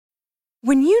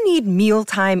When you need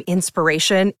mealtime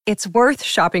inspiration, it's worth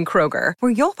shopping Kroger,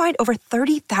 where you'll find over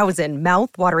 30,000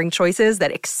 mouth-watering choices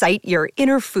that excite your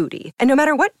inner foodie. And no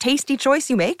matter what tasty choice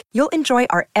you make, you'll enjoy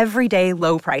our everyday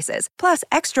low prices, plus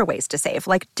extra ways to save,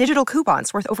 like digital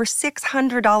coupons worth over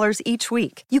 $600 each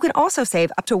week. You can also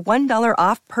save up to $1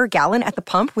 off per gallon at the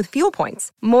pump with fuel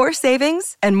points. More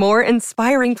savings and more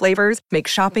inspiring flavors make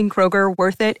shopping Kroger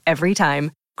worth it every time.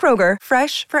 Kroger,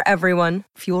 fresh for everyone.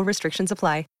 Fuel restrictions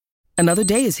apply. Another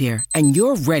day is here, and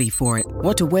you're ready for it.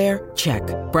 What to wear? Check.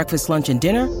 Breakfast, lunch, and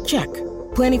dinner? Check.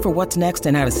 Planning for what's next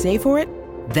and how to save for it?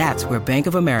 That's where Bank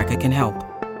of America can help.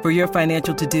 For your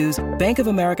financial to-dos, Bank of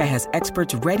America has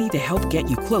experts ready to help get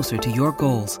you closer to your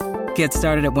goals. Get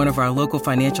started at one of our local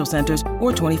financial centers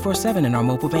or 24/7 in our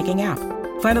mobile banking app.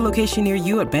 Find a location near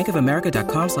you at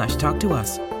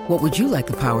bankofamerica.com/talktous. What would you like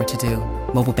the power to do?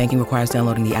 Mobile banking requires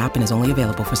downloading the app and is only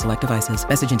available for select devices.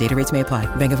 Message and data rates may apply.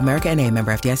 Bank of America N.A.,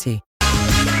 member FDIC.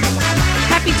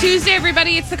 Happy Tuesday,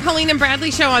 everybody. It's the Colleen and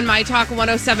Bradley Show on My Talk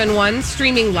 1071,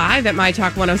 streaming live at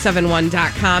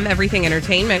MyTalk1071.com. Everything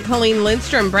Entertainment. Colleen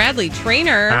Lindstrom, Bradley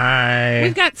Trainer. Hi.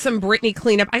 We've got some Britney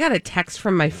cleanup. I got a text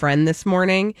from my friend this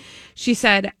morning. She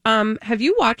said, have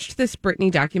you watched this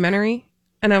Britney documentary?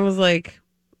 And I was like,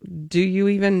 do you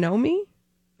even know me?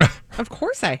 Of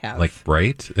course I have. Like,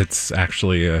 right? It's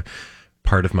actually a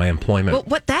part of my employment. Well,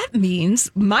 what that means,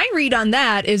 my read on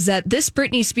that is that this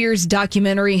Britney Spears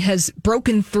documentary has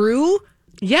broken through.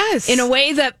 Yes. In a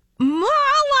way that a lot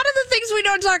of the things we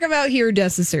don't talk about here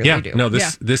necessarily do. No,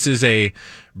 this is a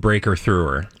breaker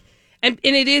through. And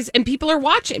it is, and people are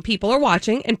watching, and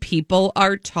people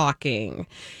are talking.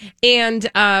 And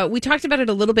we talked about it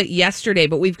a little bit yesterday,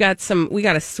 but we got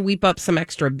to sweep up some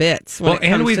extra bits. Well,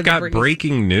 and we've got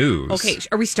breaking news. Okay,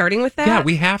 are we starting with that? Yeah,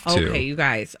 we have to. Okay, you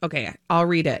guys. Okay, I'll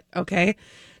read it. Okay.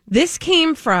 This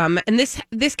came from, and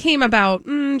this came about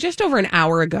just over an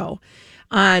hour ago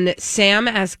on Sam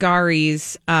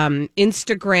Asghari's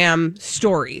Instagram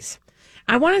stories.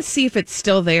 I want to see if it's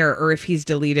still there or if he's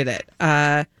deleted it.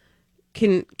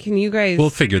 Can you guys... We'll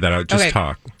figure that out. Just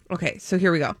talk. Okay, so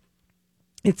here we go.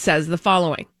 It says the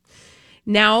following.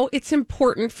 Now it's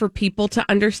important for people to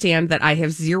understand that I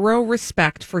have zero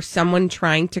respect for someone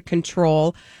trying to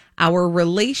control our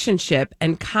relationship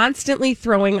and constantly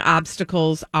throwing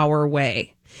obstacles our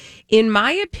way. In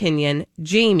my opinion,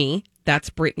 Jamie, that's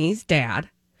Britney's dad,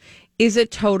 is a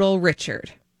total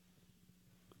Richard.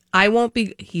 I won't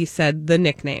be... He said the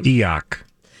nickname. Dioc.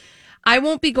 I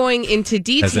won't be going into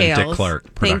details. As in Dick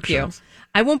Clark Productions. Thank you.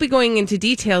 I won't be going into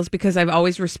details because I've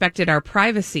always respected our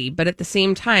privacy, but at the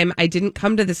same time, I didn't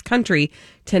come to this country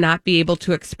to not be able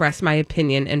to express my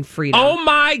opinion and freedom. Oh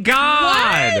my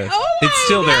God! What? Oh my it's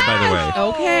still there, by the way.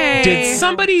 Okay. Did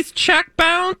somebody's check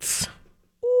bounce?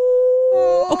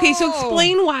 Okay, so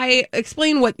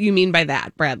explain what you mean by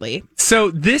that, Bradley. So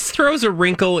this throws a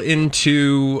wrinkle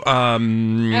into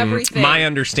my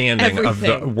understanding of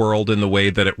the world and the way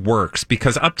that it works.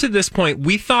 Because up to this point,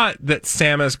 we thought that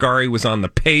Sam Asghari was on the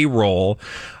payroll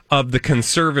of the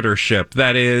conservatorship.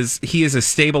 That is, he is a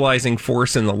stabilizing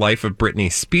force in the life of Britney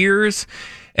Spears.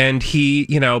 And he,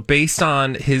 based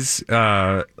on his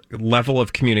level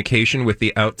of communication with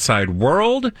the outside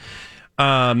world,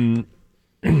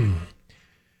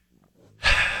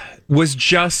 was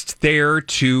just there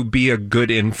to be a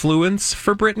good influence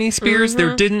for Britney Spears.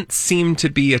 There didn't seem to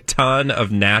be a ton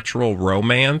of natural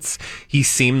romance. He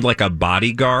seemed like a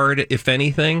bodyguard, if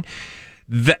anything.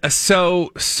 So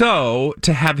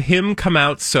to have him come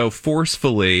out so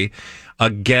forcefully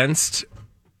against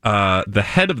the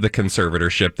head of the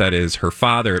conservatorship, that is her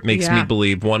father, it makes me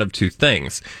believe one of two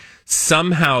things.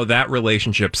 Somehow that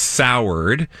relationship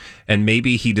soured, and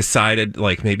maybe he decided,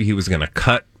 maybe he was going to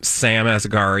cut Sam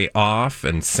Asghari off,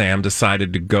 and Sam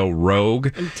decided to go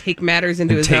rogue and take matters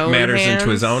into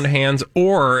his own hands.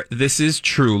 Or this is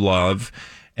true love,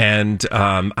 and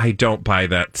I don't buy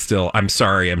that. Still, I'm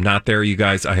sorry, I'm not there, you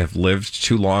guys. I have lived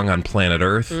too long on planet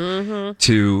Earth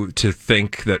to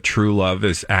think that true love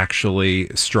is actually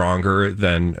stronger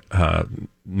than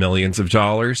millions of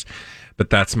dollars. But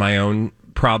that's my own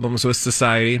problems with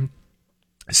society.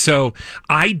 So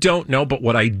I don't know, but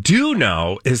what I do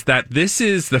know is that this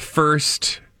is the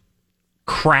first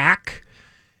crack.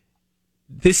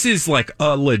 This is like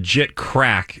a legit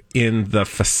crack in the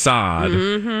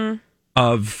facade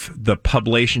of the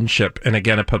publicationship. And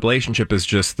again, a publicationship is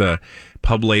just the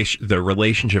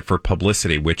relationship for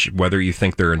publicity, which, whether you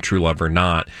think they're in true love or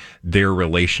not, their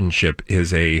relationship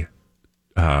is a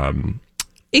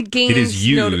It is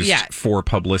used for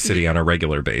publicity on a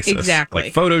regular basis. Exactly.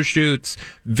 Like photo shoots,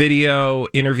 video,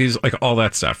 interviews, like all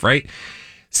that stuff, right?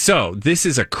 So this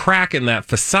is a crack in that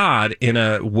facade in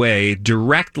a way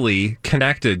directly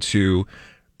connected to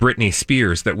Britney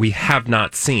Spears that we have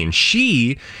not seen.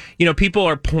 She, people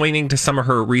are pointing to some of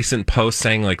her recent posts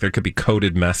saying like there could be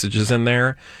coded messages in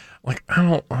there. Like,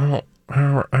 I'm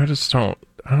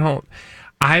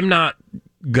not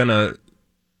gonna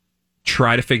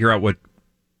try to figure out what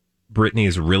Britney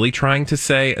is really trying to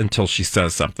say until she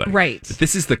says something. Right. But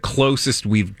this is the closest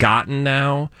we've gotten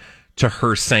now to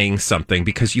her saying something,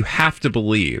 because you have to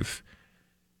believe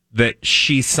that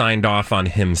she signed off on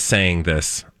him saying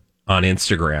this on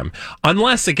Instagram.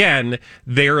 Unless, again,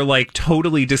 they're like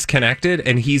totally disconnected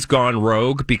and he's gone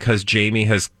rogue because Jamie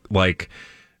has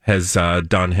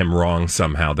done him wrong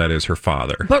somehow. That is her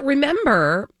father. But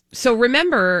remember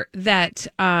that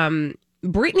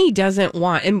Britney doesn't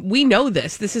want, and we know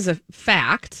this is a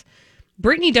fact,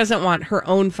 Britney doesn't want her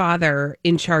own father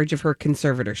in charge of her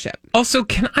conservatorship. Also,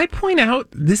 can I point out,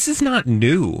 this is not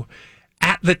new.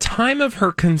 At the time of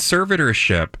her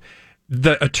conservatorship,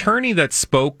 the attorney that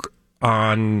spoke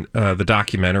on the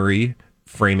documentary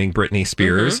Framing Britney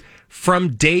Spears,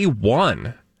 from day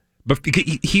one, but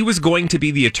he was going to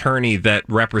be the attorney that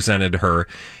represented her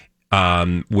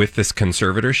with this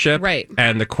conservatorship. Right.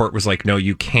 And the court was like, no,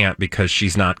 you can't, because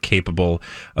she's not capable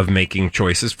of making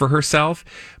choices for herself.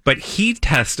 But he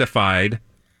testified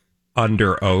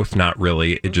under oath, not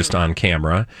really, just on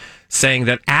camera, saying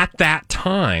that at that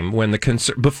time, when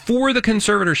before the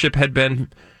conservatorship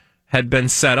had been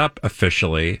set up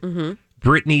officially,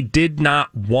 Britney did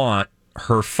not want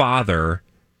her father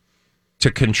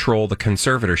to control the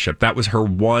conservatorship. That was her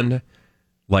one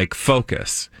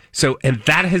focus. So, and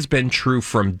that has been true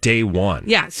from day one.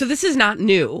 Yeah. So this is not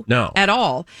new. No. At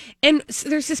all. And so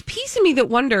there's this piece of me that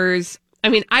wonders, I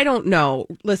mean, I don't know.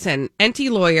 Listen, Enty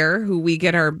Lawyer, who we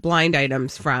get our blind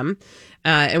items from,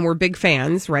 and we're big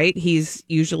fans, right? He's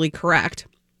usually correct.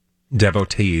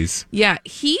 Devotees. Yeah.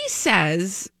 He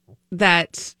says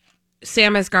that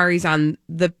Sam Asghari's on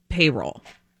the payroll.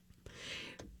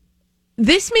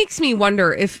 This makes me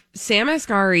wonder if Sam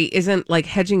Asghari isn't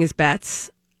hedging his bets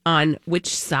on which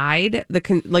side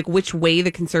which way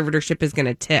the conservatorship is going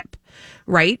to tip,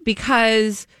 right?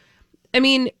 Because, I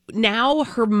mean, now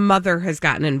her mother has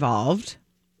gotten involved,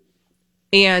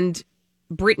 and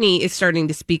Britney is starting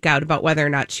to speak out about whether or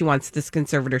not she wants this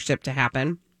conservatorship to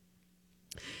happen.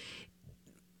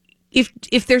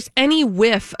 If there's any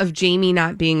whiff of Jamie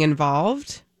not being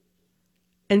involved,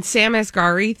 and Sam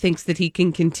Asghari thinks that he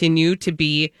can continue to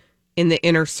be in the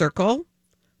inner circle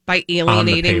by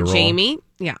alienating Jamie.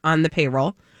 Yeah, on the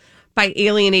payroll. By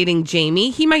alienating Jamie,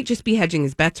 he might just be hedging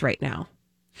his bets right now.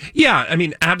 Yeah, I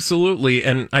mean, absolutely.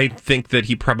 And I think that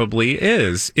he probably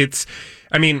is. It's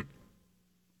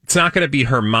not going to be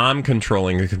her mom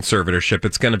controlling the conservatorship.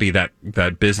 It's going to be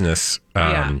that business.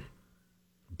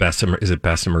 Bessemer, is it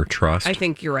Bessemer Trust? I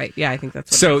think you're right. Yeah, I think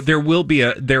that's what so. It is.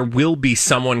 There will be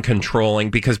someone controlling,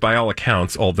 because by all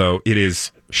accounts, although it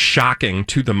is shocking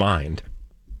to the mind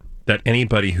that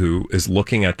anybody who is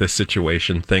looking at this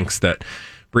situation thinks that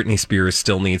Britney Spears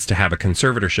still needs to have a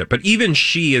conservatorship, but even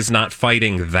she is not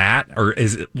fighting that, or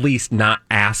is at least not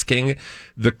asking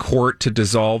the court to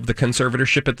dissolve the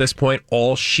conservatorship at this point.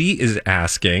 All she is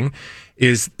asking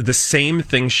is the same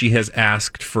thing she has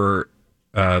asked for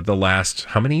the last,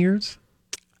 how many years?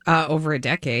 Over a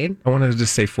decade. I wanted to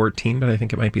just say 14, but I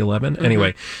think it might be 11. Mm-hmm.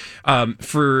 Anyway,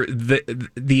 for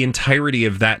the entirety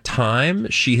of that time,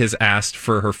 she has asked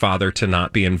for her father to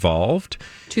not be involved.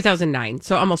 2009,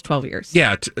 so almost 12 years.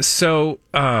 Yeah,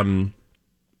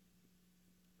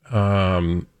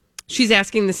 she's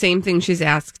asking the same thing she's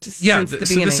asked since the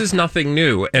beginning. So this is nothing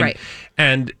new. And, right.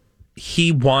 And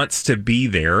he wants to be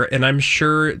there, and I'm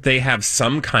sure they have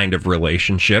some kind of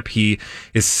relationship. He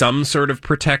is some sort of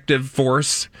protective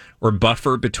force or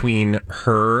buffer between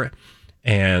her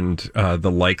and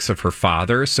the likes of her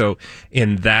father. So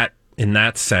in that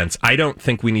sense, I don't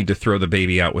think we need to throw the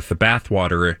baby out with the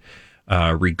bathwater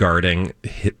regarding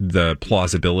the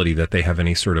plausibility that they have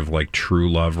any sort of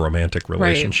true love romantic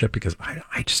relationship, right. Because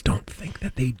I just don't think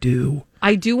that they do.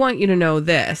 I do want you to know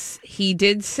this. He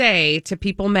did say to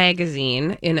People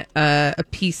magazine in a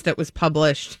piece that was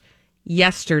published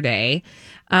yesterday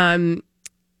the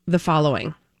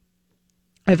following.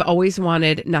 I've always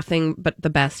wanted nothing but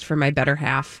the best for my better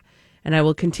half, and I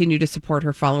will continue to support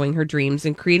her following her dreams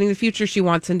and creating the future she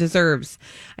wants and deserves.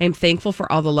 I am thankful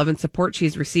for all the love and support she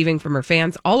is receiving from her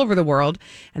fans all over the world,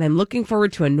 and I'm looking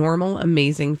forward to a normal,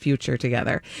 amazing future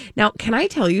together. Now, can I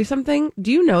tell you something?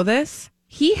 Do you know this?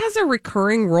 He has a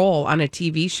recurring role on a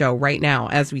TV show right now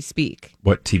as we speak.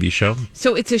 What TV show?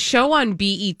 So it's a show on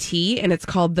BET, and it's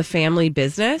called The Family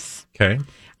Business. Okay.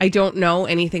 I don't know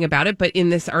anything about it, but in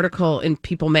this article in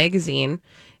People magazine,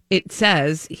 it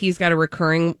says he's got a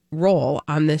recurring role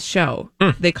on this show.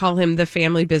 They call him the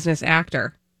family business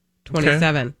actor,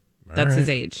 27. Okay. That's his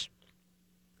age.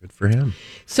 Good for him.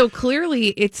 So clearly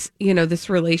it's, this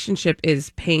relationship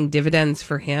is paying dividends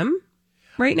for him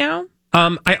right now.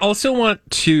 I also want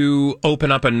to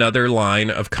open up another line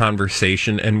of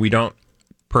conversation, and we don't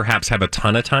perhaps have a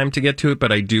ton of time to get to it, but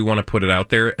I do want to put it out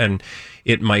there, and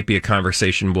it might be a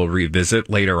conversation we'll revisit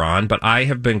later on. But I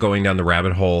have been going down the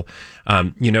rabbit hole.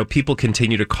 People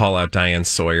continue to call out Diane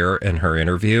Sawyer in her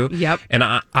interview. Yep. And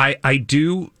I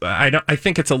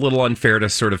think it's a little unfair to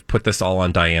sort of put this all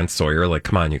on Diane Sawyer. Like,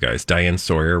 come on, you guys, Diane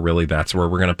Sawyer, really? That's where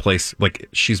we're going to place, like,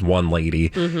 she's one lady.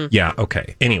 Mm-hmm. Yeah.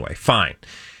 Okay. Anyway, fine.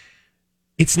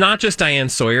 It's not just Diane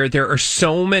Sawyer. There are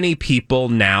so many people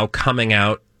now coming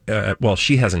out. Well,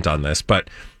 she hasn't done this, but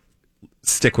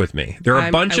stick with me. There are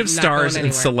a bunch of stars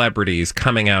and celebrities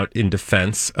coming out in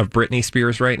defense of Britney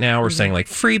Spears right now, or saying, like,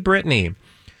 free Britney.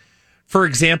 For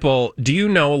example, do you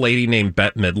know a lady named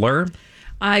Bette Midler?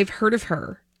 I've heard of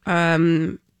her.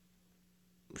 I'm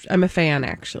a fan,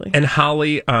 actually. And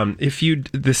Holly,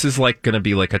 this is like going to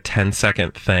be like a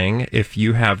 10-second thing. If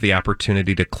you have the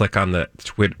opportunity to click on the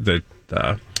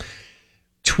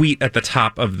tweet at the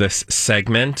top of this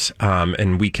segment,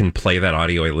 and we can play that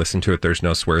audio. I listened to it. There's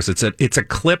no swears. It's a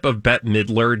clip of Bette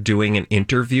Midler doing an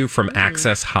interview from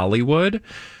Access Hollywood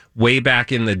way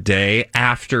back in the day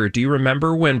after. Do you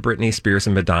remember when Britney Spears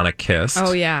and Madonna kissed?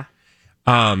 Oh, yeah.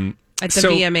 At the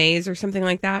VMAs or something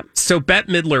like that. So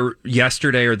Bette Midler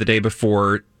yesterday or the day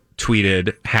before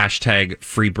tweeted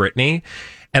 #FreeBritney.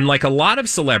 And like a lot of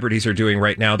celebrities are doing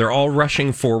right now, they're all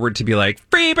rushing forward to be like,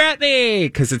 free Britney,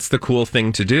 because it's the cool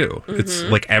thing to do. Mm-hmm. It's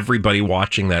like everybody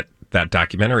watching that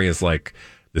documentary is like,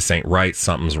 this ain't right,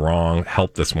 something's wrong,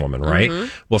 help this woman, right? Mm-hmm.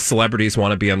 Well, celebrities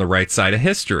want to be on the right side of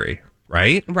history,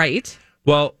 right? Right.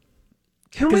 Well,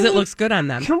 because it looks good on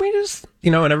them. Can we just,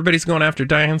 and everybody's going after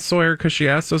Diane Sawyer because she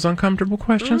asked those uncomfortable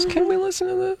questions. Mm-hmm. Can we listen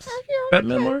to this? Bette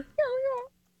Midler?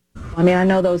 I mean, I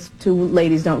know those two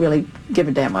ladies don't really give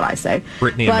a damn what I say.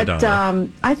 Britney and Madonna.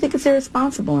 I think it's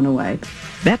irresponsible in a way.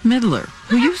 Bette Midler,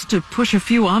 who used to push a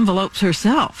few envelopes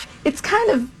herself. It's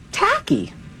kind of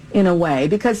tacky in a way,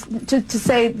 because to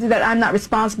say that I'm not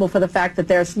responsible for the fact that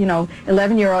there's,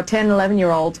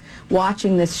 11-year-olds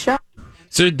watching this show.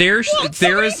 So there's Please think of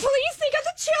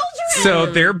the children. So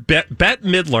they're Bette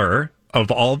Midler,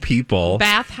 of all people.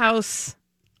 Bathhouse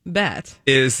Bet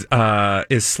is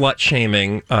slut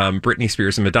shaming Britney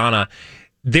Spears and Madonna.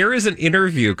 There is an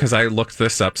interview, because I looked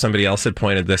this up, somebody else had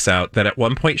pointed this out, that at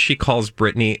one point she calls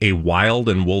Britney a wild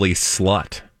and woolly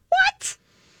slut. What?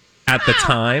 At the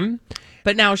time.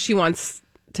 But now she wants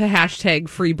to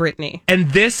 #free Britney. And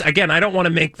this, again, I don't want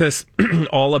to make this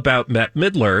all about Bette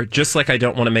Midler, just like I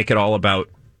don't want to make it all about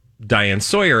Diane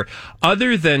Sawyer,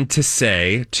 other than to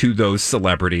say to those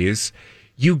celebrities,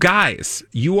 you guys,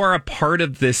 you are a part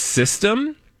of this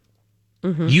system.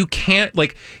 Mm-hmm. You can't,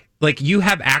 like you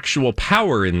have actual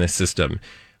power in this system.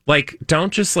 Like,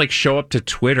 don't just show up to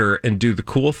Twitter and do the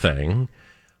cool thing.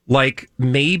 Like,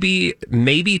 maybe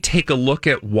take a look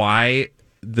at why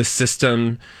the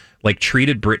system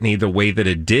treated Britney the way that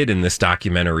it did in this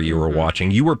documentary you were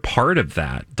watching. You were part of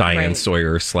that, Diane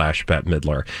Sawyer / Bette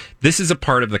Midler. This is a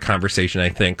part of the conversation I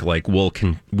think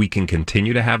we can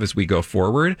continue to have as we go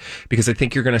forward, because I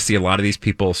think you're going to see a lot of these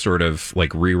people sort of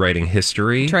rewriting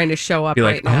history, trying to show up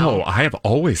right now. Oh, I have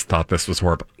always thought this was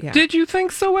horrible. Yeah. Did you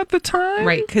think so at the time?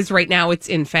 Right, because right now it's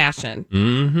in fashion,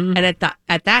 and at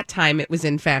that time it was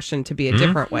in fashion to be a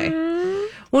different way.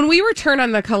 When we return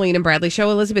on the Colleen and Bradley Show,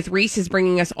 Elizabeth Reese is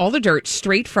bringing us all the dirt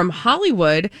straight from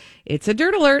Hollywood. It's a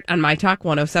Dirt Alert on My Talk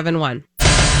 107.1.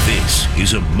 This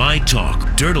is a My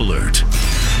Talk Dirt Alert.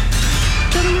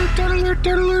 Dirt Alert, Dirt Alert,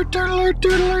 Dirt Alert, Dirt Alert,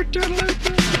 Dirt Alert, Dirt Alert.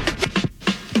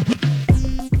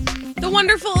 The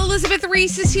wonderful Elizabeth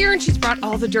Reese is here, and she's brought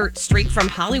all the dirt straight from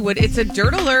Hollywood. It's a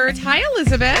Dirt Alert. Hi,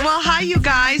 Elizabeth. Well, hi, you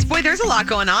guys. Boy, there's a lot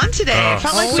going on today. It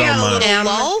felt like we had a little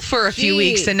lull for a few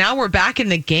weeks, and now we're back in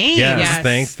the game. Yes,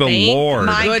 thank the Lord.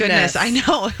 My goodness. I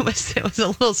know it was a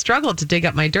little struggle to dig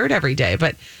up my dirt every day,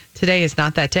 but today is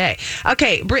not that day.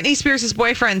 Okay, Britney Spears'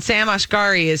 boyfriend, Sam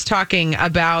Asghari, is talking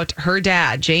about her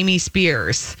dad, Jamie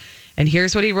Spears. And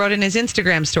here's what he wrote in his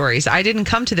Instagram stories. I didn't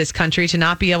come to this country to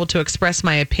not be able to express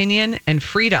my opinion and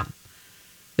freedom.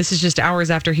 This is just hours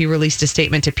after he released a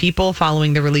statement to People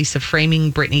following the release of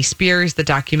Framing Britney Spears, the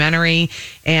documentary.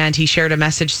 And he shared a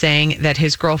message saying that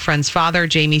his girlfriend's father,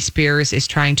 Jamie Spears, is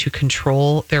trying to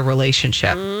control their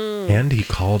relationship. And he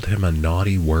called him a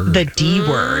naughty word. The D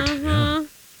word. Mm-hmm.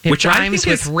 It Which rhymes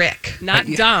with Rick. Not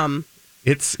dumb.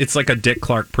 It's like a Dick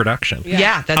Clark production.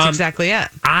 Yeah, that's exactly it.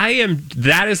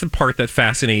 That is the part that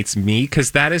fascinates me,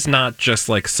 because that is not just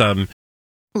like some...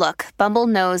 Look, Bumble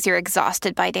knows you're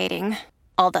exhausted by dating.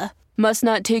 All the, must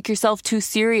not take yourself too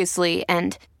seriously,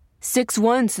 and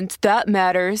 6'1" since that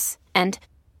matters, and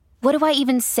what do I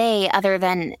even say other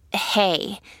than,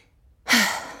 hey?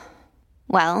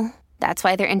 Well, that's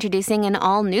why they're introducing an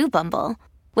all-new Bumble,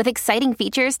 with exciting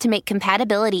features to make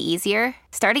compatibility easier,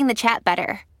 starting the chat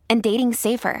better, and dating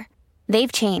safer.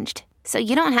 They've changed, so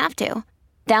you don't have to.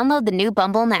 Download the new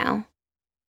Bumble now.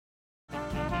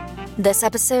 This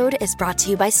episode is brought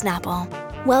to you by Snapple.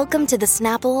 Welcome to the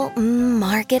Snapple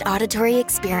Market Auditory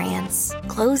Experience.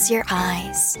 Close your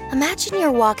eyes. Imagine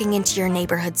you're walking into your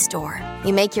neighborhood store.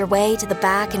 You make your way to the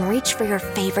back and reach for your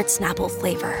favorite Snapple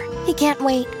flavor. You can't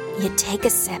wait. You take a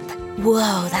sip.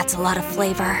 Whoa, that's a lot of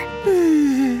flavor.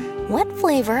 What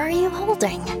flavor are you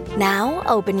holding? Now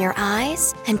open your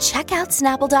eyes and check out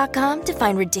Snapple.com to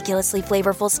find ridiculously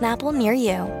flavorful Snapple near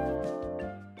you.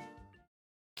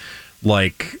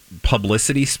 Like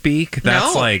publicity speak,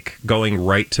 that's like going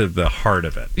right to the heart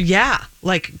of it. Yeah,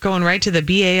 like going right to the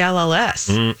BALLS.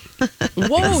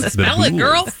 Whoa, spell it,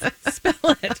 girl.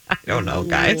 Spell it. I don't know,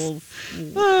 guys.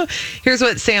 Here's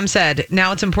what Sam said.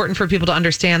 Now it's important for people to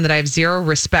understand that I have zero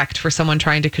respect for someone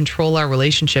trying to control our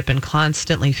relationship and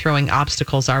constantly throwing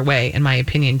obstacles our way. In my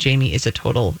opinion, Jamie is a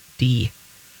total D.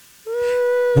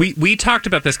 We talked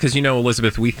about this because,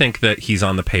 Elizabeth, we think that he's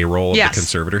on the payroll of the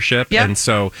conservatorship. Yep. And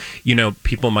so,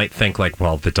 people might think like,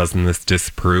 well, doesn't this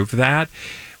disprove that?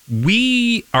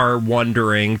 We are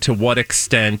wondering to what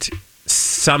extent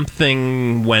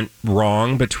something went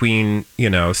wrong between,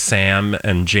 Sam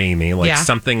and Jamie. Like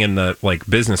something in the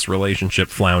business relationship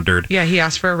floundered. Yeah, he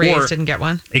asked for a raise, didn't get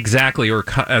one. Exactly. Or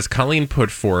as Colleen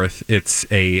put forth, it's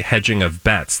a hedging of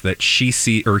bets that he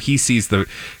sees the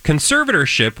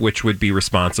conservatorship, which would be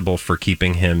responsible for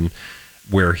keeping him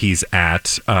where he's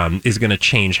at, is going to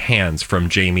change hands from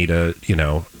Jamie to,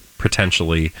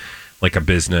 potentially like a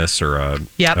business or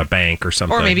a bank or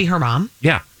something. Or maybe her mom.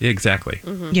 Yeah, exactly.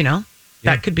 Mm-hmm.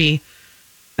 That could be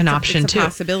an option it's a too.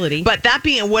 Possibility. But that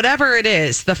being whatever it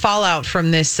is, the fallout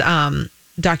from this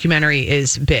documentary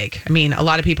is big. I mean, a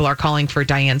lot of people are calling for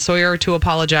Diane Sawyer to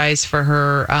apologize for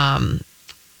her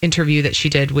interview that she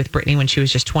did with Britney when she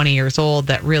was just 20 years old.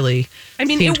 That really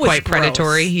seemed quite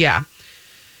predatory. Yeah.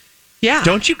 Yeah.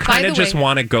 Don't you kind of just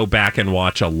want to go back and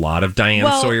watch a lot of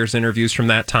Diane Sawyer's interviews from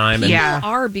that time? People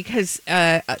are, because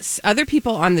other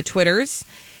people on the Twitters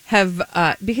have,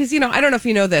 because, I don't know if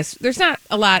you know this, there's not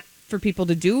a lot for people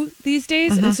to do these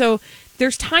days. Mm-hmm. And so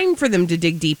there's time for them to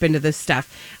dig deep into this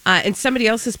stuff. And somebody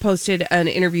else has posted an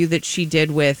interview that she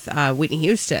did with Whitney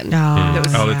Houston.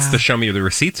 It's the Show Me the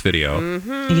Receipts video.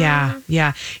 Mm-hmm.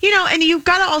 Yeah. And you've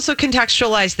got to also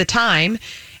contextualize the time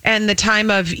and the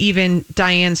time of even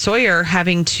Diane Sawyer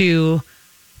having to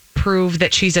prove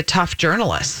that she's a tough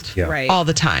journalist all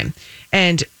the time.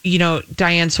 And,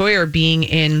 Diane Sawyer being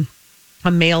in a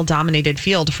male-dominated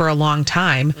field for a long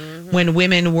time when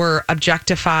women were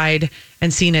objectified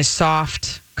and seen as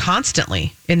soft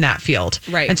constantly in that field.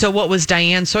 Right. And so what was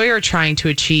Diane Sawyer trying to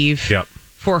achieve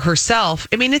for herself?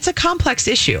 I mean, it's a complex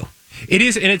issue. It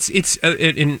is,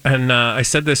 and I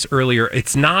said this earlier,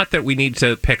 it's not that we need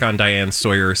to pick on Diane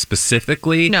Sawyer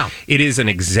specifically. No. It is an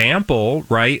example,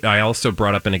 right? I also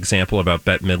brought up an example about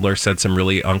Bette Midler said some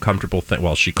really uncomfortable thing.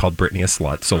 Well, she called Britney a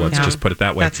slut, so let's just put it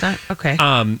that way. That's not, okay.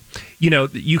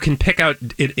 You can pick out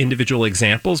individual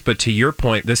examples, but to your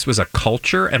point, this was a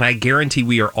culture, and I guarantee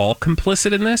we are all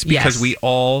complicit in this because we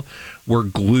all were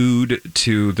glued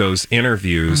to those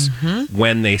interviews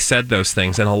when they said those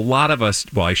things. And a lot of us,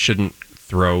 well, I shouldn't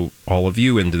throw all of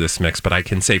you into this mix, but I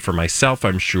can say for myself,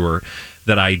 I'm sure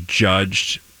that I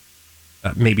judged,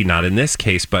 maybe not in this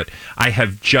case, but I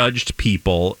have judged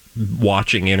people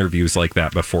watching interviews like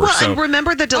that before. Well, and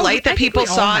remember the delight that people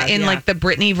saw in like the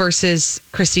Britney versus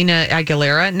Christina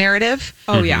Aguilera narrative?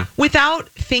 Oh, yeah. Without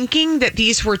thinking that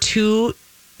these were two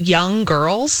young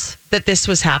girls that this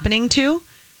was happening to.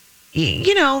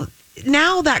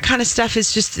 Now that kind of stuff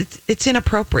is just, it's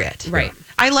inappropriate. Right.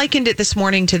 I likened it this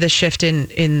morning to the shift in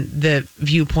the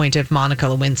viewpoint of Monica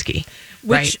Lewinsky.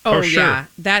 Which, right? Yeah.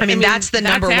 That's the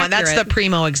number one. Accurate. That's the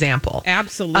primo example.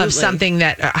 Absolutely. Of something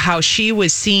that, how she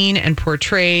was seen and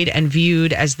portrayed and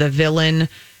viewed as the villain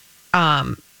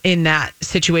in that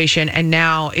situation. And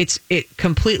now it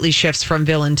completely shifts from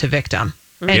villain to victim.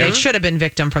 And it should have been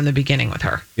victim from the beginning with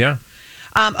her. Yeah.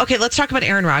 Okay, let's talk about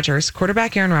Aaron Rodgers,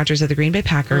 quarterback Aaron Rodgers of the Green Bay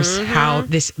Packers. How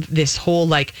this whole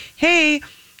hey,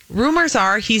 rumors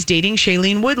are he's dating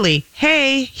Shailene Woodley.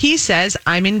 Hey, he says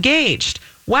I'm engaged.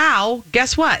 wow,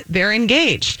 guess what? They're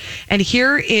engaged. And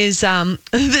here is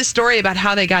the story about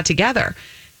how they got together.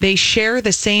 They share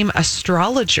the same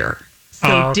astrologer.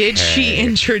 So did she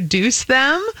introduce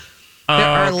them? There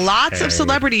are lots of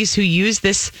celebrities who use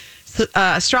this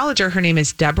astrologer. Her name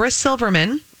is Deborah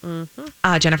Silverman.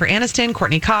 Jennifer Aniston,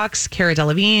 Courtney Cox, Cara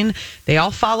Delevingne. They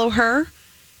all follow her.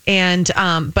 And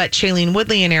but Shailene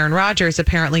Woodley and Aaron Rodgers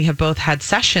apparently have both had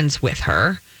sessions with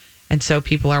her. And so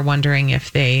people are wondering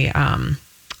if they,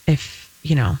 if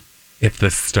the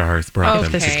stars brought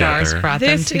them together.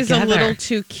 This is a little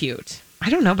too cute. I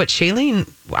don't know, but Shailene,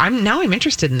 I'm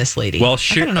interested in this lady. Well,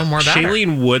 I gotta know more about her.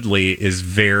 Shailene Woodley is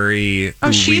very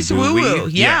she's woo-woo.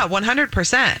 Yeah,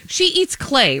 100%. She eats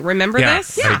clay. Remember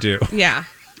this? I do. Yeah.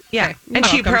 Yeah. Okay. And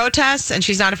she protests and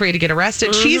she's not afraid to get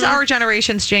arrested. She's our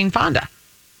generation's Jane Fonda.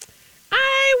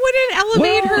 I wouldn't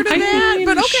elevate her to that,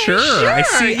 but okay. Sure. I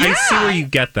see where you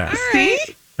get that. See?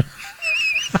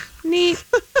 Neat.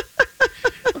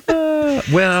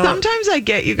 Well, sometimes I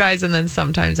get you guys, and then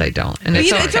sometimes I don't, and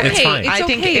it's okay. It's fine. I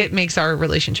think it makes our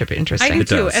relationship interesting. I do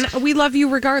too, and we love you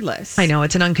regardless. I know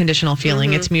it's an unconditional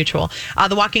feeling; it's mutual.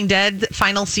 The Walking Dead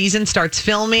final season starts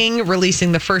filming,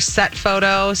 releasing the first set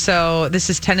photo. So this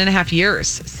is 10.5 years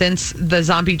since the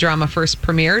zombie drama first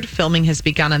premiered. Filming has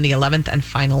begun on the 11th and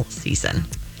final season.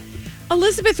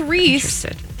 Elizabeth Reese,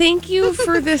 thank you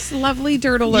for this lovely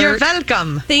dirt alert. You're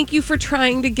welcome. Thank you for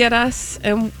trying to get us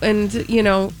and and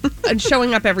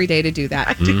showing up every day to do that.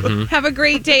 I do. Have a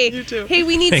great day. You too. Hey,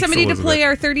 we need Thanks, somebody Elizabeth. to play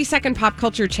our 30-second pop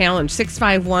culture challenge.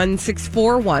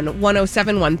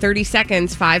 651-641-1071. 30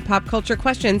 seconds, 5 pop culture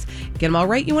questions. Get them all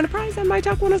right. You win a prize on My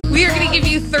Talk 107. We are going to give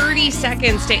you 30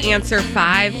 seconds to answer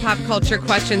 5 pop culture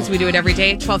questions. We do it every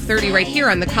day at 12:30 right here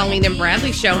on the Colleen and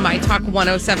Bradley Show, My Talk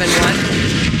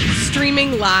 1071.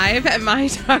 Streaming live at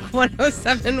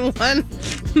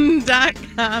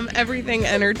mytalk1071.com. Everything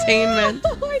Entertainment.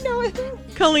 Oh, I know it.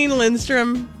 Colleen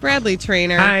Lindstrom, Bradley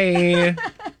Trainer. Hi.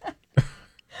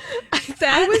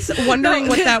 I was wondering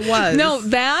what that was. No,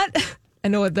 I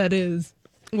know what that is.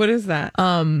 What is that?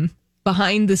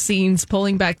 Behind the scenes,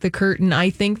 pulling back the curtain. I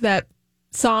think that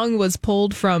song was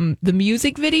pulled from the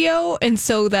music video, and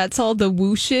so that's all the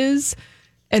whooshes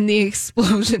and the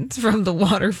explosions from the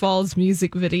Waterfalls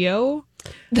music video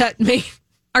that made.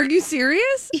 Are you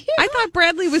serious? Yeah. I thought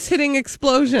Bradley was hitting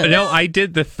explosions. No, I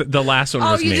did the last one.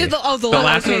 Was you me. did the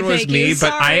last one was me.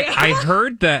 But I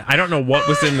heard that. I don't know what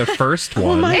was in the first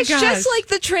one. Oh my It's just like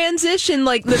the transition,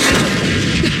 like the.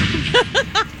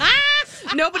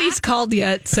 Nobody's called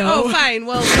yet, so. Oh, fine.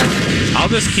 Well, I'll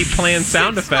just keep playing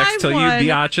sound effects till you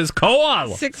biatches call.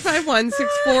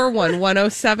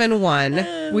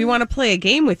 651-641-1071. We want to play a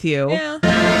game with you. Yeah.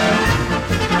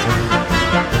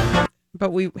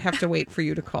 But we have to wait for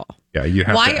you to call. Yeah, you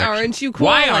have. Why aren't you calling?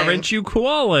 Why aren't you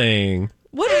calling?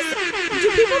 What is?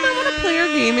 Do people not want to play our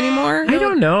game anymore? I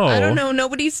don't know. I don't know.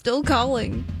 Nobody's still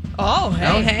calling. Oh,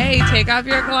 hey, take off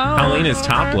your clothes. Colleen is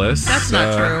topless. That's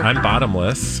not true. I'm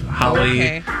bottomless.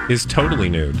 Holly is totally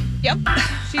nude. Yep.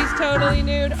 She's totally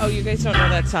nude. Oh, you guys don't know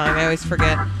that song. I always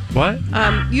forget. What?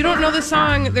 You don't know the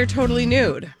song They're Totally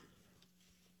Nude.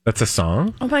 That's a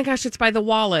song? Oh my gosh, it's by The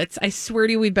Wallets. I swear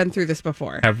to you, we've been through this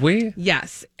before. Have we?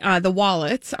 Yes. The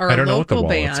Wallets are I don't a know what the local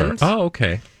Wallets band. are. Oh,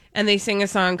 okay. And they sing a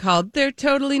song called They're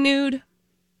Totally Nude.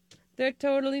 They're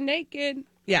Totally Naked.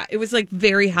 Yeah, it was like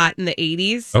very hot in the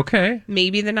 80s. Okay.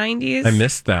 Maybe the 90s. I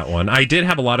missed that one. I did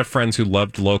have a lot of friends who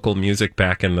loved local music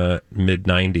back in the mid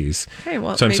 90s. Okay,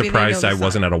 well, so I'm maybe they surprised know the I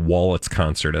wasn't at a Wallets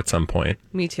concert at some point.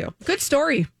 Me too. Good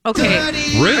story. Okay.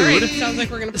 Rude. All right, sounds like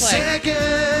we're going to play.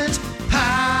 Second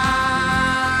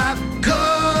Pop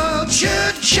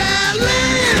Culture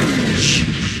Challenge.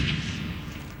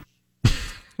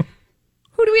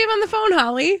 Who do we have on the phone,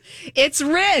 Holly? It's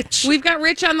Rich. We've got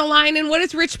Rich on the line, and what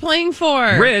is Rich playing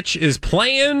for? Rich is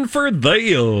playing for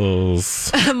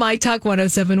those. My Talk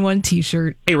 1071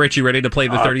 t-shirt. Hey, Rich, you ready to play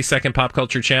the 30-second pop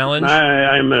culture challenge?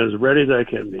 I'm as ready as I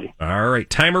can be. All right,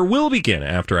 timer will begin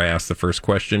after I ask the first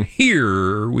question.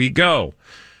 Here we go.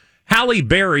 Halle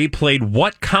Berry played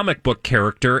what comic book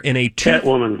character in a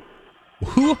Catwoman?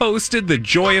 Who hosted The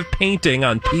Joy of Painting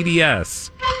on PBS?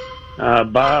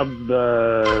 Bob,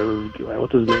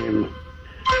 what's his name?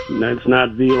 No, it's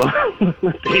not Vila.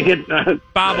 Dang it.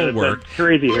 Bob will work.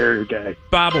 Crazy hair guy.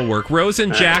 Bob will work. Rose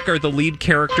and Jack are the lead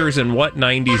characters in what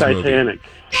 90s Titanic. movie?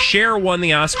 Cher won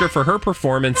the Oscar for her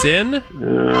performance in?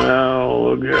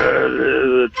 Oh,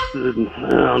 good. I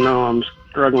don't know. I'm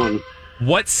struggling.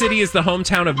 What city is the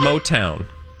hometown of Motown?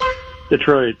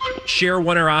 Detroit. Cher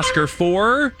won her Oscar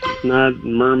for? Not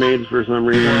Mermaids for some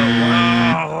reason.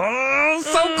 Oh,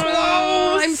 so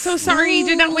close. I'm so so sorry you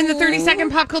did not win the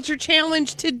 30-second pop culture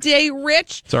challenge today,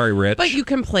 Rich. Sorry, Rich. But you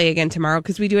can play again tomorrow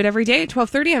because we do it every day at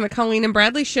 12:30 on the Colleen and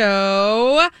Bradley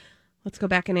Show. Let's go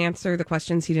back and answer the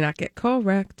questions he did not get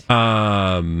correct.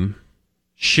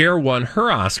 Cher won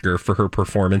her Oscar for her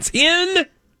performance in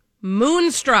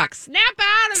Moonstruck. Snap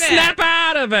out of it. Snap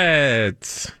out of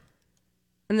it.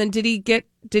 And then did he get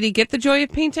the joy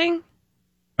of painting?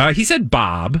 He said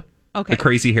Bob. Okay. The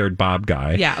crazy-haired Bob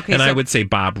guy. Yeah, okay. And so I would say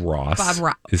Bob Ross. Bob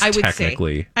Ross. Is I would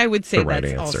technically say the right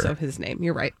that's answer. also his name.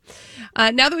 You're right.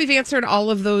 Now that we've answered all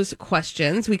of those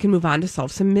questions, we can move on to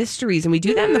solve some mysteries. And we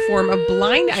do that in the form of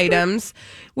blind items,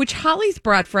 which Holly's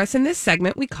brought for us in this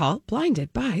segment we call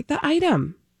Blinded by the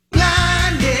Item.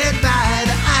 Blinded by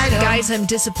the item. Guys, I'm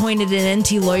disappointed in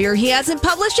NT Lawyer. He hasn't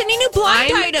published any new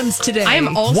blind items today. I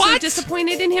am also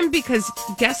disappointed in him because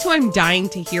guess who I'm dying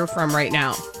to hear from right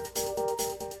now?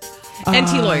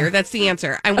 NT Lawyer, that's the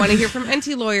answer. I want to hear from NT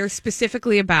Lawyer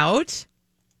specifically about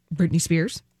Britney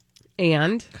Spears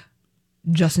and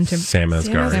Justin Timberlake. Sam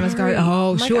Asghari.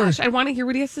 Oh, my sure. gosh, I want to hear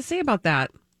what he has to say about that.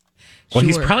 Well,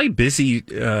 he's probably busy,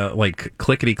 like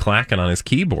clickety-clacking on his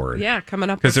keyboard. Yeah,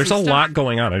 coming up because with there's a some stuff. lot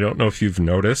going on. I don't know if you've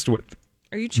noticed.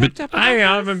 Are you choked up? I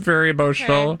am. I'm very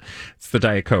emotional. Okay. It's the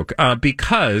Diet Coke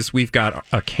because we've got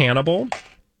a cannibal.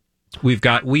 We've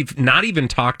not even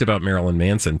talked about Marilyn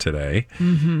Manson today,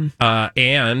 and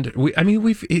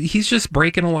he's just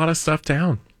breaking a lot of stuff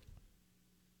down.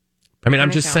 I mean,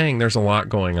 I'm just saying, there's a lot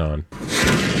going on.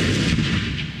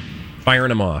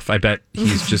 Firing him off. I bet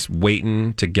he's just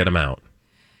waiting to get him out.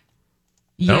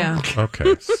 Yeah. Oh?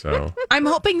 Okay, so I'm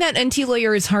hoping that NT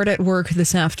Lawyer is hard at work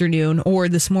this afternoon or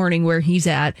this morning where he's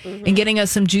at and getting us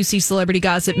some juicy celebrity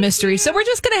gossip mystery. So we're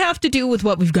just going to have to do with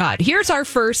what we've got. Here's our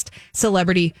first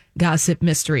celebrity gossip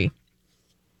mystery.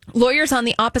 Lawyers on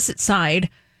the opposite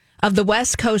side of the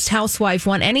West Coast housewife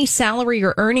want any salary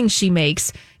or earnings she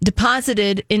makes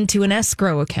deposited into an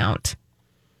escrow account.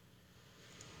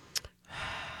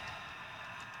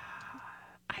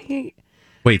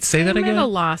 Wait, say that again. I'm at a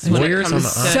loss when it comes to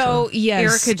So,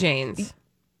 yes. Erica Jane's.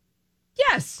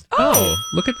 Yes. Oh,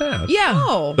 look at that. Yeah.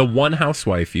 Oh. The one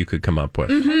housewife you could come up with.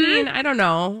 I mean, I don't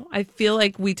know. I feel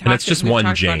like we talked. And it's just we've one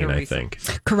talked about Jane, her I recently.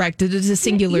 think. Correct. It is a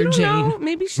singular You don't Jane. know.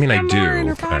 Maybe she's I mean, I got more in do,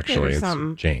 her pocket actually. or It's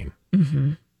something. Jane.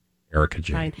 Mm-hmm. Erica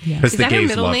Jane. Fine. Yeah. Because Is the that her gays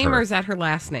middle love name her. or is that her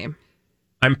last name?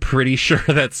 I'm pretty sure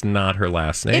that's not her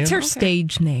last name. It's her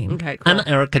stage name. Okay, cool. I'm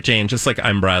Erica Jane, just like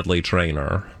I'm Bradley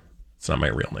Traynor. It's not my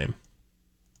real name.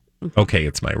 Okay,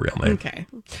 it's my real name. Okay.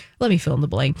 Let me fill in the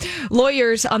blank.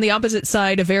 Lawyers on the opposite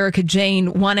side of Erica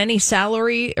Jane want any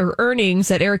salary or earnings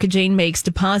that Erica Jane makes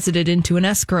deposited into an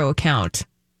escrow account.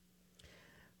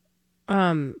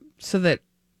 So that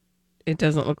it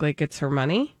doesn't look like it's her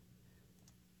money?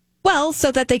 Well,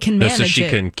 so that they can manage So she it.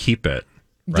 can keep it,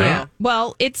 right? Yeah.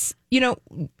 Well, it's,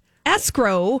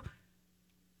 escrow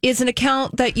is an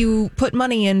account that you put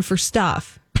money in for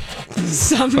stuff.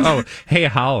 Oh, hey,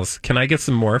 House, can I get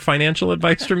some more financial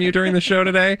advice from you during the show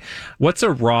today? What's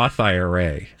a Roth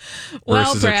IRA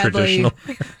versus a Bradley, traditional?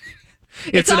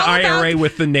 It's an all IRA about-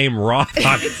 with the name Roth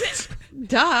on it.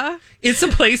 Duh. It's a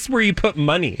place where you put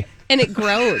money. And it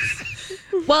grows.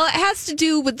 Well, it has to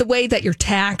do with the way that you're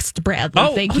taxed, Bradley.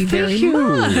 Oh, thank you very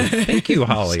much. Thank you,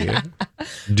 Holly.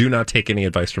 Do not take any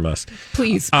advice from us.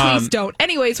 Please don't.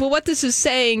 Anyways, well, what this is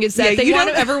saying is that Yeah, they you want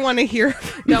don't ever want to hear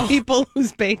from people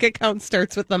whose bank account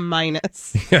starts with a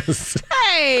minus. Yes.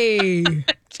 Hey.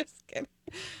 Just kidding.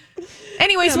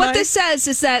 Anyways, what this says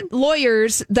is that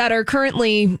lawyers that are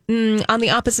currently on the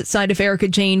opposite side of Erica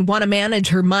Jane want to manage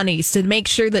her money to make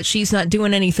sure that she's not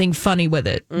doing anything funny with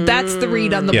it. That's the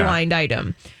read on the blind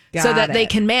item. So that they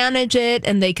can manage it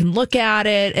and they can look at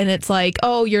it and it's like,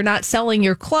 oh, you're not selling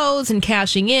your clothes and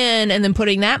cashing in and then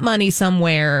putting that money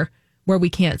somewhere where we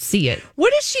can't see it.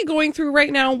 What is she going through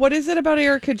right now? What is it about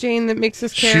Erica Jane that makes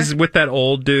us care? She's with that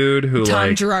old dude who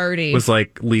Tom Girardi. was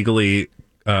legally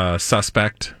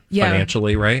suspect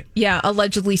financially, right? Yeah,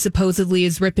 allegedly, supposedly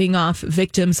is ripping off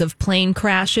victims of plane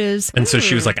crashes. And so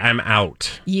she was like, I'm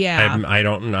out. Yeah. I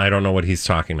don't know what he's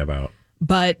talking about.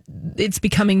 But it's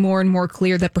becoming more and more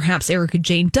clear that perhaps Erica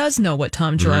Jane does know what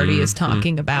Tom Girardi is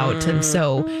talking about. And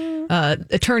so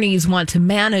attorneys want to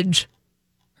manage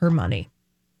her money.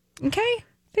 Okay?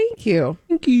 Thank you.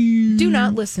 Do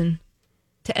not listen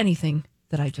to anything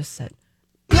that I just said.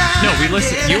 No, we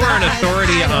listen. You are an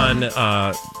authority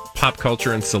on pop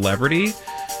culture and celebrity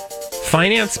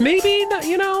Finance, maybe.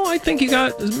 I think you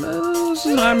got.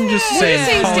 I'm just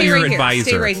saying, call your advisor.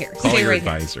 Stay right here. Call your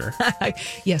advisor.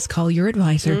 Yes, call your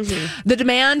advisor. Mm-hmm. The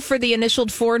demand for the initialed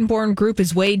foreign-born group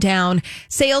is way down.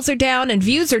 Sales are down and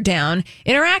views are down.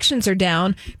 Interactions are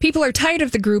down. People are tired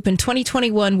of the group, and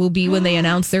 2021 will be when they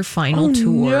announce their final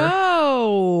tour.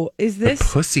 No, is this the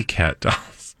Pussycat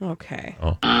Dolls? Okay.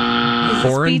 Oh.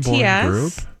 Foreign-born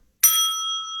group.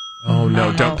 Oh,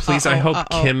 no, don't please. I hope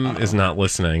Kim is not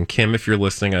listening. Kim, if you're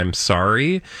listening, I'm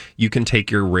sorry. You can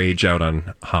take your rage out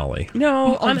on Holly.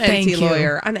 No, on thank you.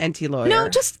 anti-lawyer. On anti-lawyer. No,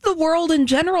 just the world in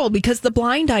general, because the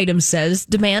blind item says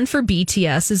demand for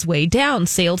BTS is way down.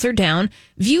 Sales are down,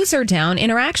 views are down,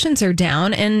 interactions are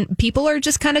down, and people are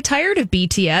just kind of tired of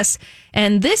BTS.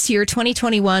 And this year,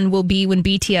 2021, will be when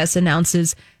BTS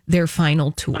announces their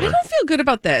final tour. I don't feel good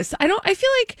about this. I feel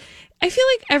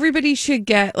like everybody should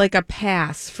get like a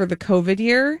pass for the COVID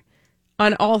year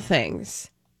on all things,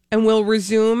 and we'll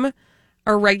resume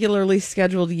our regularly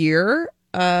scheduled year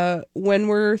when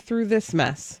we're through this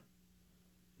mess.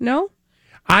 No?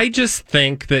 I just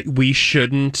think that we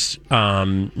shouldn't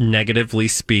negatively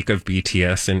speak of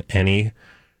BTS in any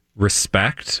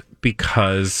respect,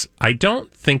 because I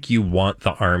don't think you want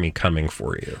the army coming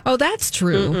for you. Oh, that's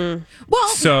true. Well,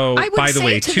 so I would by the say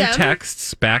way, to two them,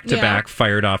 texts back to back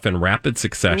fired off in rapid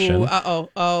succession. Ooh,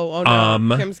 oh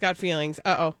no. Kim's got feelings.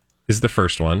 Is the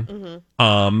first one.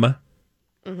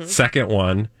 Second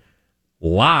one,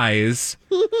 lies.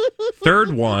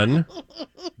 Third one,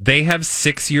 they have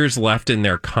 6 years left in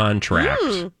their contract.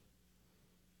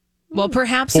 Well,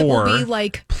 perhaps it will be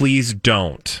like, please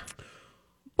don't.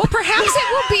 well, perhaps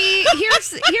it will be, here's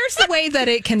the way that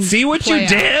it can see what play you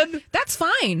did. out. That's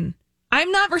fine.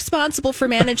 I'm not responsible for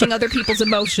managing other people's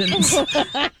emotions.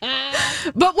 But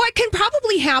what can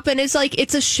probably happen is like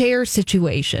it's a share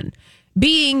situation,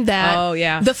 being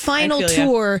that the final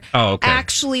tour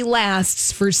actually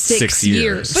lasts for 6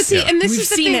 years. But see, and this we've is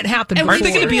the seen thing. it happen. And Aren't they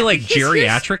going to before. be like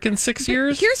geriatric in 6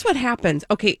 years? Here's what happens.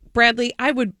 Okay, Bradley,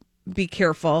 I would be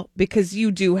careful because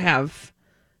you do have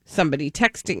somebody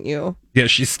texting you. Yeah,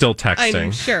 she's still texting.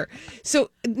 I'm sure. So,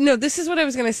 no, this is what I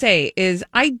was going to say is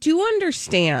I do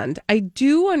understand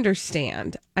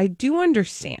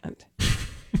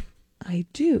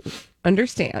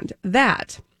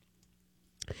that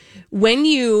when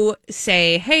you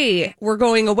say, hey, we're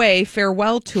going away,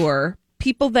 farewell tour,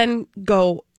 people then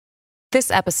go.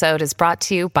 This episode is brought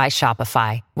to you by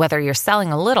Shopify. Whether you're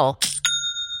selling a little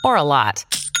or a lot,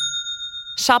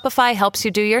 Shopify helps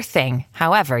you do your thing,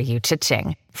 however you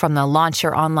cha-ching. From the launch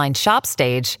your online shop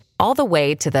stage, all the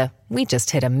way to the we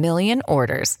just hit 1 million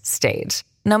orders stage.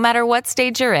 No matter what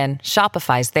stage you're in,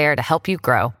 Shopify's there to help you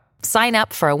grow. Sign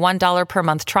up for a $1 per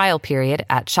month trial period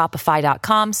at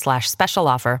shopify.com/special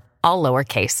offer, all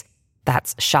lowercase.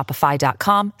 That's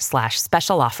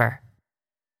shopify.com/special offer.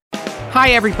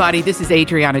 Hi, everybody. This is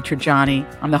Adriana Trajani.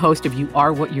 I'm the host of You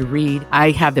Are What You Read.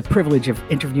 I have the privilege of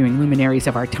interviewing luminaries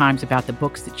of our times about the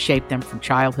books that shaped them from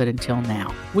childhood until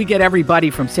now. We get everybody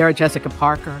from Sarah Jessica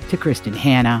Parker to Kristen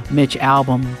Hanna, Mitch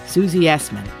Albom, Susie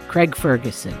Essman, Craig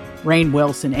Ferguson, Rainn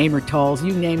Wilson, Amor Tolls,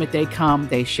 you name it, they come,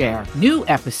 they share. New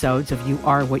episodes of You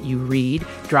Are What You Read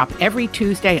drop every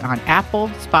Tuesday on Apple,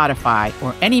 Spotify,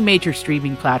 or any major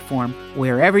streaming platform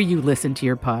wherever you listen to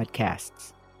your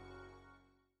podcasts.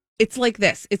 It's like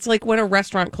this. It's like when a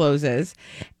restaurant closes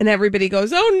and everybody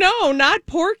goes, oh, no, not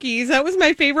Porky's. That was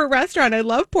my favorite restaurant. I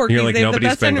love Porky's. You're like,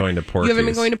 nobody's been going to Porky's. You haven't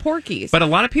been going to Porky's. But a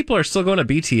lot of people are still going to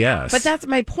BTS. But that's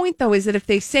my point, though, is that if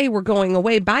they say we're going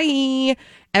away, bye,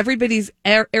 everybody's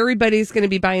going to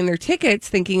be buying their tickets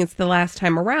thinking it's the last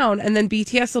time around. And then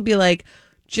BTS will be like,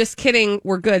 just kidding.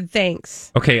 We're good.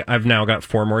 Thanks. Okay. I've now got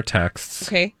 4 more texts.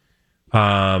 Okay.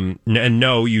 And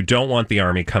no, you don't want the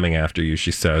army coming after you,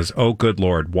 she says. Oh, good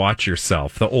Lord, watch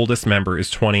yourself. The oldest member is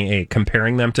 28.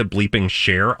 Comparing them to bleeping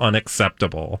Cher,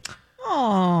 unacceptable.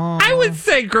 Aww. I would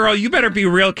say, girl, you better be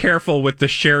real careful with the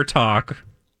Cher talk.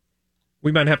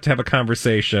 We might have to have a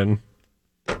conversation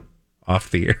off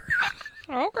the air.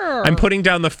 Okay. I'm putting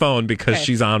down the phone because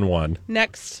she's on one.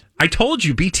 Next. I told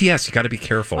you, BTS, you got to be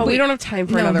careful. Oh, we don't have time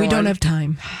for another one. No, we don't have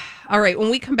time. All right,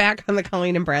 when we come back on the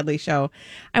Colleen and Bradley show,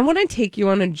 I want to take you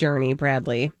on a journey,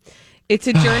 Bradley. It's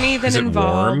a journey that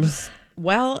involves,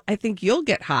 well, I think you'll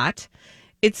get hot.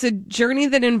 It's a journey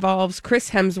that involves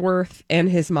Chris Hemsworth and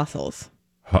his muscles.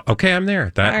 Okay, I'm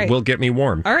there. That will get me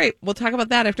warm. All right, we'll talk about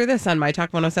that after this on My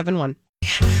Talk 107.1.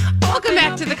 Welcome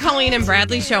back to the Colleen and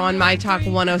Bradley show on My Talk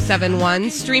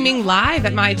 107.1, streaming live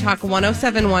at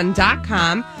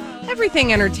MyTalk1071.com.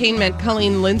 Everything Entertainment,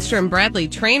 Colleen Lindstrom, Bradley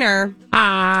Trainer.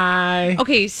 Hi.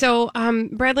 Okay, so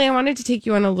Bradley, I wanted to take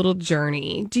you on a little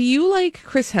journey. Do you like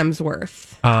Chris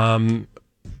Hemsworth?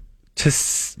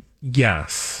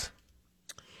 Yes.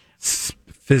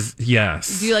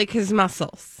 Yes. Do you like his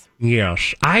muscles?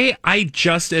 Yes. I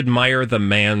just admire the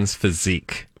man's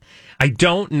physique. I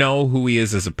don't know who he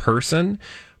is as a person,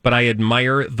 but I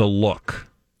admire the look.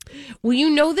 Well, you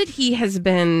know that he has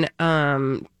been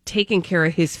taking care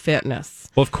of his fitness.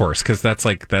 Well, of course, because that's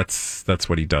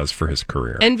what he does for his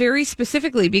career. And very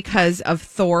specifically because of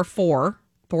Thor 4.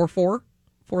 Thor 4?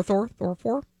 Thor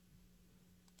 4?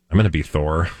 I'm going to be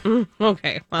Thor.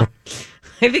 Okay, well,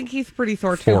 I think he's pretty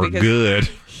Thor too. For because good.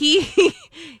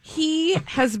 He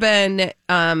has been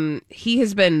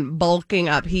bulking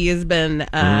up. He has been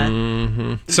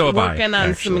working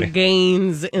on some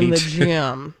gains in the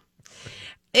gym.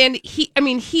 And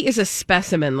he is a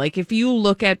specimen. Like, if you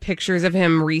look at pictures of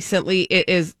him recently,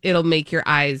 it'll make your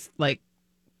eyes like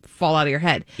fall out of your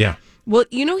head. Yeah. Well,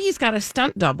 he's got a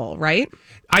stunt double, right?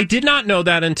 I did not know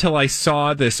that until I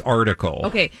saw this article.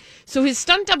 Okay, so his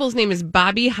stunt double's name is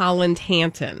Bobby Holland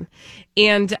Hanton,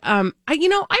 and I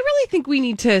really think we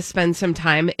need to spend some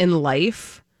time in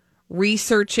life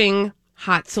researching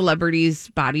hot celebrities'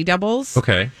 body doubles.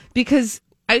 Okay, because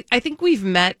I think we've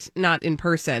met, not in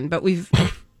person, but we've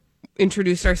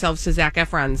introduced ourselves to Zac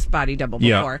Efron's body double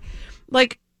before. Yeah.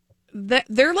 Like,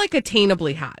 they're like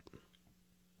attainably hot.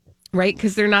 Right?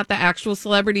 Because they're not the actual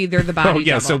celebrity, they're the body double.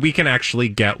 Yeah, so we can actually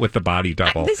get with the body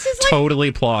double. This is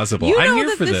totally plausible. I'm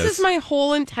here for this. This is my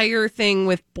whole entire thing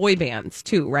with boy bands,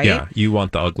 too, right? Yeah, you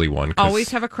want the ugly one.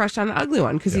 Always have a crush on the ugly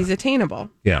one because he's attainable.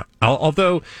 Yeah,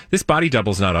 although this body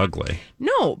double's not ugly.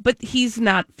 No, but he's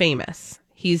not famous.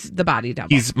 He's the body double.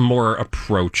 He's more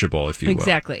approachable, if you will.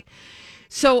 Exactly.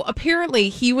 So apparently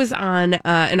he was on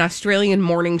an Australian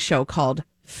morning show called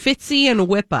Fitzy and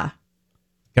Whippa.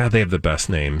 God, they have the best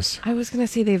names. I was going to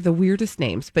say they have the weirdest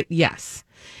names, but yes.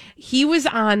 He was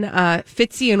on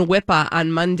Fitzy and Whippa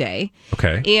on Monday.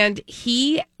 Okay. And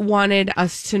he wanted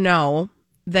us to know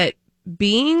that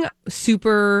being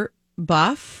super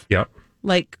buff,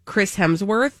 like Chris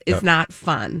Hemsworth, is not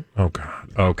fun. Oh, God.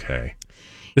 Okay.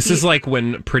 This is like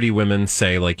when pretty women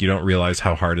say, like, you don't realize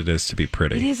how hard it is to be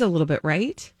pretty. It is a little bit,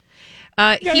 right?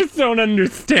 You guys don't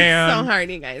understand. It's so hard,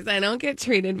 you guys. I don't get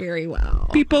treated very well.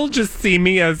 People just see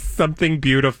me as something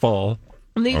beautiful.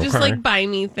 And they just like buy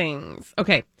me things.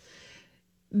 Okay.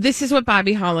 This is what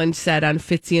Bobby Holland said on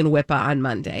Fitzy and Whippa on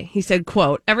Monday. He said,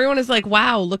 quote, everyone is like,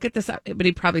 wow, look at this. But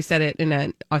he probably said it in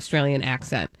an Australian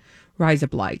accent. Rise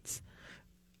up lights.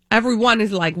 Everyone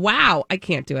is like, wow, I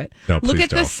can't do it. No, look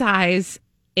at don't. the size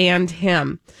and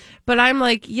him. But I'm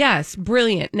like, yes,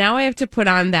 brilliant. Now I have to put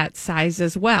on that size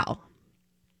as well.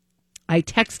 I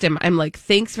text him. I'm like,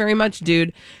 thanks very much,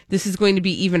 dude. This is going to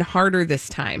be even harder this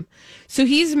time. So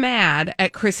he's mad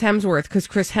at Chris Hemsworth because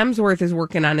Chris Hemsworth is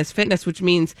working on his fitness, which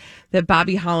means that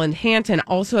Bobby Holland Hanton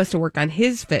also has to work on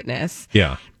his fitness.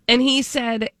 Yeah. And he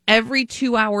said, every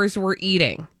 2 hours we're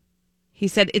eating. He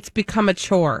said, it's become a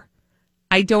chore.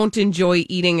 I don't enjoy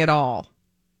eating at all.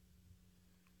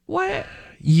 What?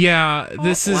 Yeah,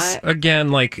 this is, again,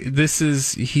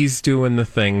 he's doing the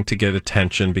thing to get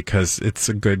attention because it's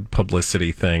a good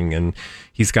publicity thing. And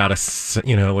he's got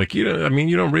you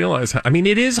don't realize,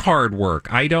 it is hard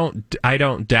work. I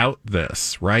don't doubt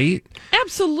this, right?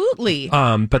 Absolutely.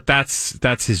 But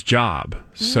that's his job.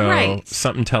 So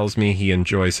something tells me he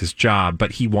enjoys his job,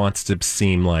 but he wants to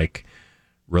seem like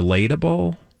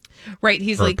relatable. Right.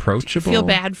 He's like, approachable. Feel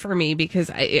bad for me because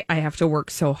I have to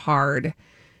work so hard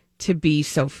to be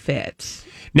so fit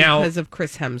now because of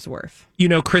Chris Hemsworth.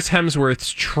 Chris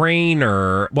Hemsworth's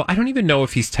trainer. Well, I don't even know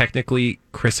if he's technically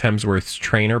Chris Hemsworth's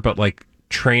trainer, but like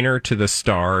trainer to the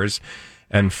stars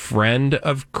and friend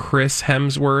of Chris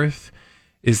Hemsworth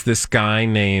is this guy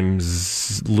named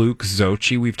Luke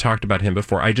Zocchi. We've talked about him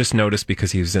before. I just noticed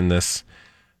because he was in this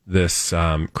Chris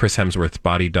Hemsworth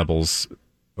body doubles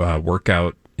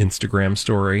workout Instagram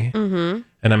story. Mm-hmm.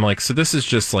 And I'm like, so this is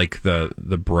just like the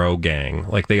bro gang.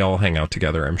 Like they all hang out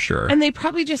together, I'm sure. And they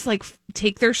probably just like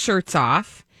take their shirts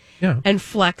off and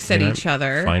flex at each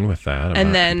other. Fine with that.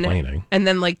 I'm not complaining. And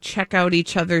then like check out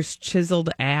each other's chiseled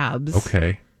abs.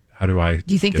 Okay. How do I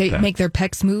Do you think they make their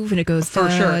pecs move and it goes for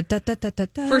sure?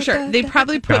 For sure. They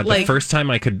probably put the first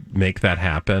time I could make that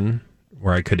happen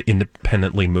where I could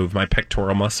independently move my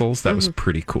pectoral muscles, that was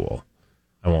pretty cool.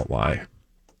 I won't lie.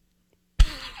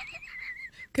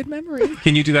 Good memory.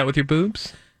 Can you do that with your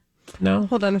boobs? No?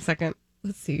 Hold on a second.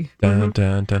 Let's see. Dun,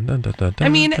 dun, dun, dun, dun,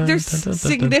 dun, there's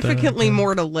significantly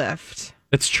more to lift.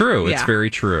 It's true. It's Yeah. very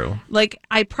true. Like,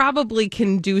 I probably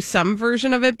can do some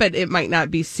version of it, but it might not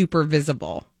be super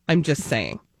visible. I'm just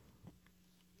saying.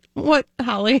 What,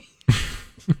 Holly?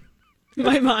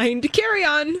 My mind. Carry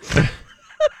on.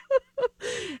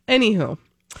 Anywho.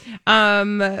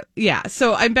 Yeah,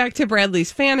 so I'm back to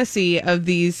Bradley's fantasy of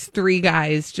these three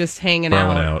guys just hanging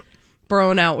out,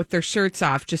 broing out with their shirts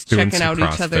off, just Doing checking some out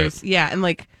each CrossFit. other's. Yeah, and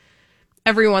like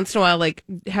every once in a while, like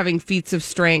having feats of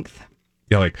strength.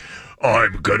 Yeah, like,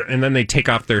 I'm good. And then they take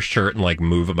off their shirt and like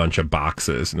move a bunch of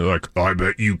boxes. And they're like, I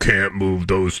bet you can't move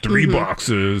those 3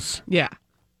 boxes. Yeah.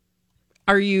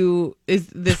 Is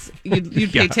this, you'd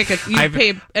pay Yeah. tickets, you'd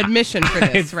pay admission for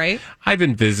this, right? I've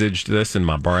envisaged this in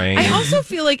my brain. I also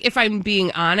feel like, if I'm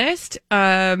being honest,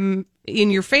 in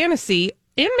your fantasy,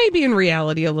 and maybe in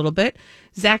reality a little bit,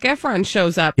 Zac Efron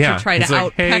shows up to try he's to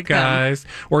like, outpeck hey them. guys.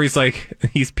 Or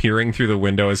he's peering through the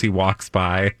window as he walks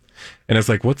by. And it's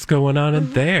like, what's going on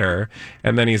in there?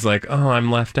 And then he's like, oh, I'm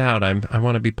left out. I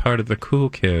want to be part of the cool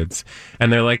kids.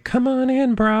 And they're like, come on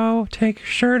in, bro. Take your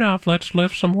shirt off. Let's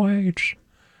lift some weights.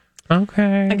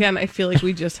 Okay. Again, I feel like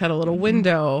we just had a little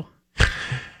window.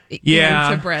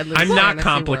 Yeah. into Bradley's I'm not fantasy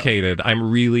complicated.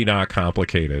 I'm really not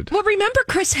complicated. Well, remember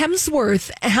Chris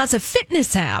Hemsworth has a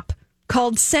fitness app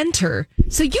called Center,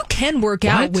 so you can work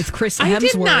out with Chris Hemsworth. I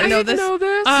did not know this.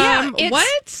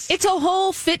 It's a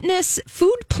whole fitness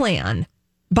food plan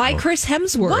by Chris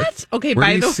Hemsworth. What? Okay, Where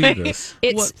by do you the see way, this?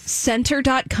 It's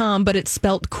center.com, but it's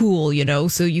spelt cool,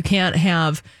 so you can't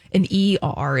have an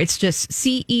ER. It's just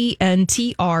CENTR.com.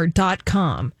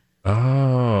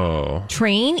 Oh.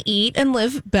 Train, eat, and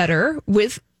live better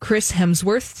with Chris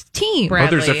Hemsworth's team. Oh,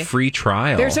 there's a free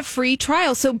trial. There's a free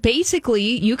trial. So basically,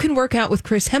 you can work out with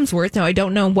Chris Hemsworth. Now, I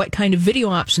don't know what kind of video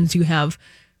options you have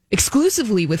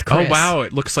exclusively with Chris. Oh, wow.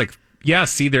 It looks like, yeah,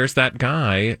 see, there's that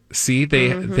guy. See,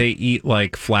 they eat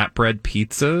like flatbread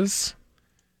pizzas.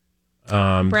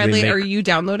 Bradley, are you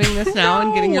downloading this now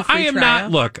and getting your free I am trial?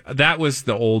 not. Look, that was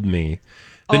the old me.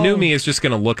 The new me is just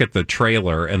going to look at the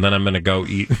trailer and then I'm going to go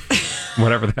eat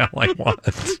whatever the hell I want.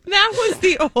 That was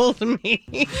the old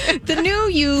me. The new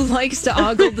you likes to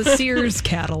ogle the Sears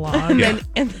catalog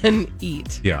and then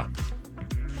eat. Yeah.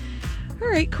 All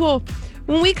right, cool.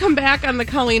 When we come back on the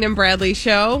Colleen and Bradley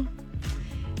show,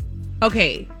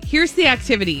 okay, here's the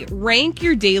activity. Rank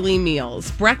your daily meals.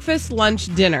 Breakfast,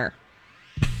 lunch, dinner.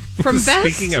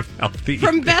 Speaking of healthy.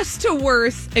 From best to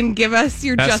worst, and give us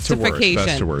your Best to worst, justification.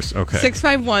 best to worst, okay.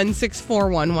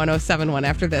 651-641-1071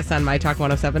 after this on My Talk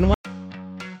 1071.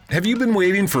 Have you been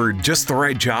waiting for just the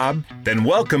right job? Then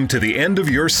welcome to the end of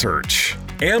your search.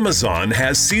 Amazon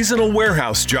has seasonal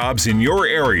warehouse jobs in your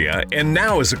area, and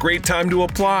now is a great time to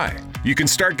apply. You can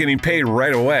start getting paid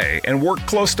right away and work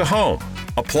close to home.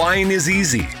 Applying is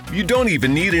easy. You don't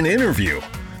even need an interview.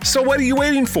 So what are you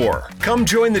waiting for? Come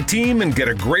join the team and get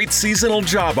a great seasonal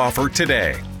job offer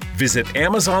today. Visit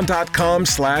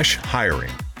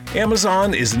Amazon.com/hiring.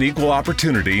 Amazon is an equal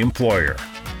opportunity employer.